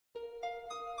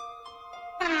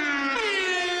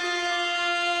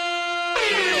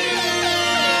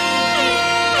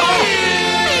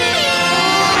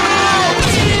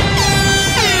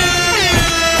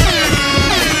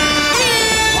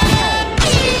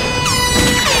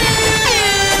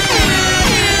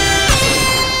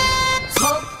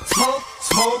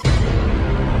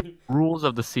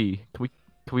of the sea. Can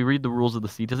we read the rules of the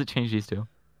sea? Does it change these two?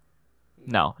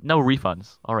 No. No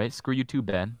refunds. All right. Screw you too,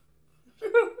 Ben.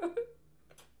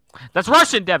 That's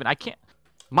Russian, Devin. I can't.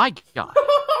 My God.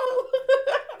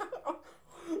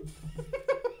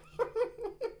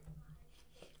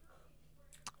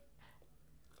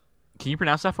 Can you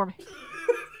pronounce that for me?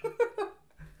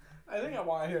 I think I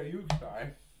want to hear you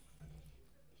try.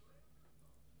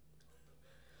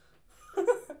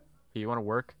 You want to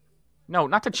work? No,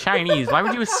 not to Chinese. Why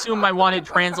would you assume I want it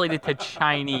translated to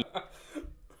Chinese?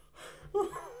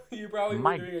 You probably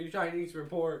were doing a Chinese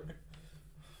report.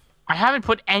 I haven't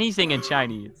put anything in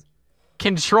Chinese.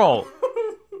 Control.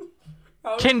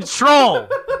 Control.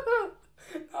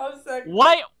 How's that?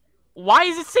 Why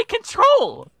does it say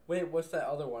control? Wait, what's that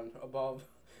other one above?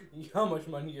 How much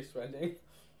money you're spending?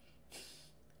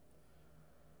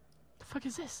 The fuck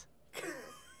is this?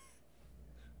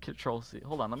 Control C.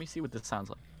 Hold on, let me see what this sounds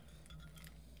like.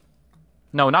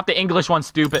 No, not the English one,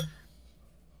 stupid.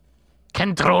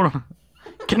 Control.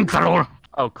 Control.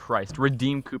 Oh, Christ.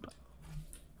 Redeem coupon.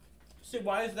 See,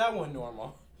 why is that one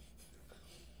normal?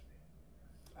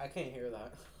 I can't hear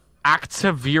that.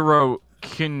 Activiro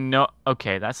Kino.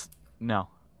 Okay, that's. No.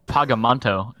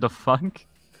 Pagamonto. The fuck?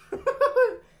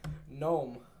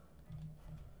 Gnome.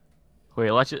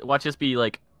 Wait, watch this be,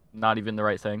 like, not even the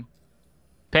right thing.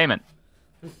 Payment.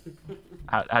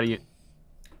 How do you...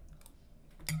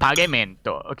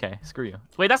 Pagamento. Okay, screw you.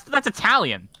 Wait, that's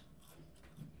Italian.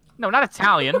 No, not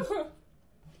Italian.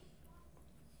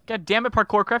 God damn it,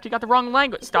 Parkourcraft, you got the wrong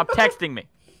language. Stop texting me.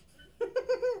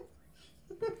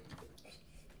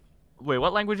 Wait,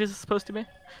 what language is it supposed to be?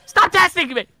 Stop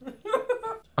texting me!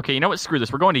 Okay, you know what? Screw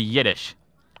this. We're going to Yiddish.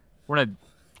 We're gonna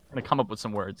come up with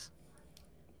some words.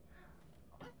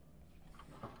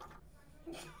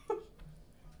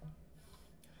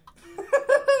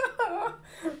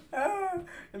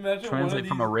 Imagine Translate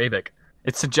from Arabic.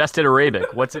 It suggested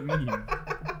Arabic. What's it mean?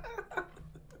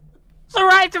 The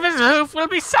right of his hoof will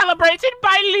be celebrated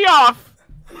by Leof!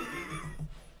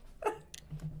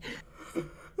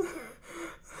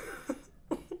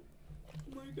 Oh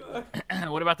my God.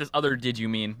 What about this other did you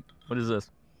mean? What is this?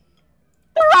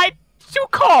 The right to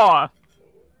core!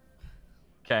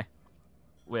 Okay.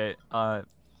 Wait,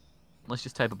 let's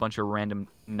just type a bunch of random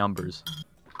numbers.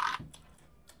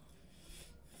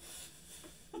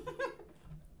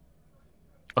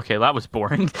 Okay, that was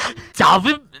boring.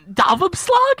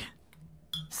 Davabslag?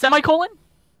 Semicolon?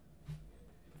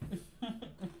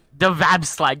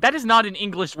 Davabslag. That is not in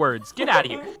English words. Get out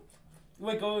of here.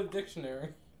 Wait, go to the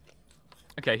dictionary.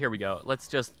 Okay, here we go. Let's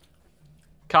just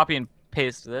copy and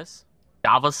paste this.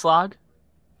 Davaslag.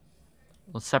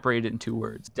 Let's separate it in 2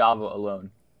 words. Dava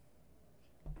alone.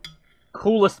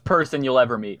 Coolest person you'll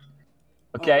ever meet.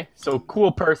 Okay, so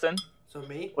cool person. So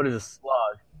me? What is a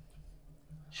slog?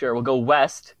 Sure, we'll go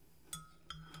west.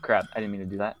 Crap, I didn't mean to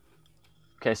do that.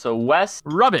 Okay, so west.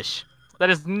 Rubbish. That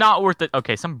is not worth it.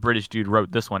 Okay, some British dude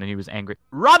wrote this one and he was angry.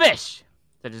 Rubbish!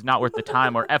 That is not worth the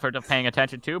time or effort of paying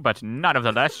attention to, but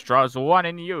nevertheless draws 1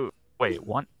 in you. Wait,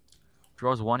 1?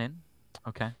 Draws 1 in?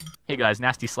 Okay. Hey guys,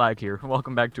 Nasty Slag here.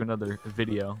 Welcome back to another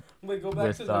video. Wait, go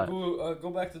back to the go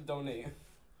back to donate.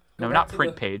 No, not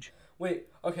print page. Wait,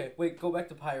 okay, wait, go back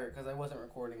to pirate because I wasn't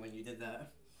recording when you did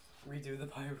that. Redo the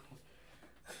pirate.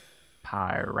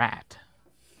 Pirate.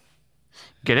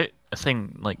 Get it? A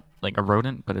thing like a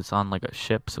rodent, but it's on like a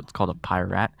ship, so it's called a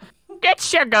pirate.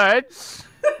 Get your goods.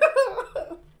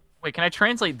 Wait, can I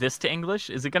translate this to English?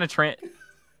 Is it gonna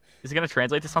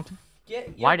translate to something?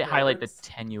 Why did it highlight the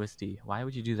 10 USD? Why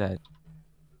would you do that?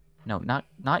 No,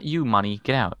 not you, money.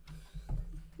 Get out.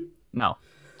 No.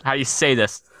 How do you say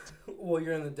this? Well,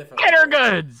 you're in the different. Get her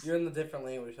goods. You're in the different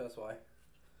language. That's why.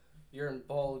 You're in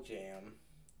ball jam.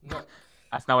 No.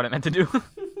 That's not what I meant to do.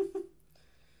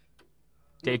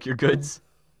 Take your goods.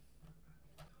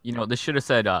 You know, this should have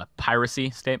said piracy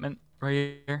statement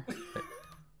right here.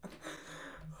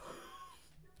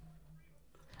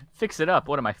 Fix it up.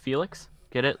 What am I, Felix?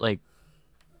 Get it? Like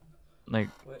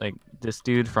this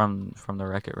dude from the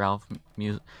Wreck-It Ralph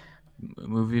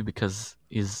movie, because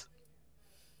his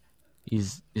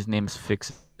name's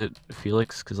Fix It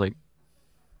Felix, because like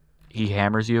he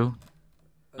hammers you.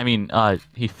 I mean,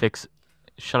 he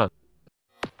shut up.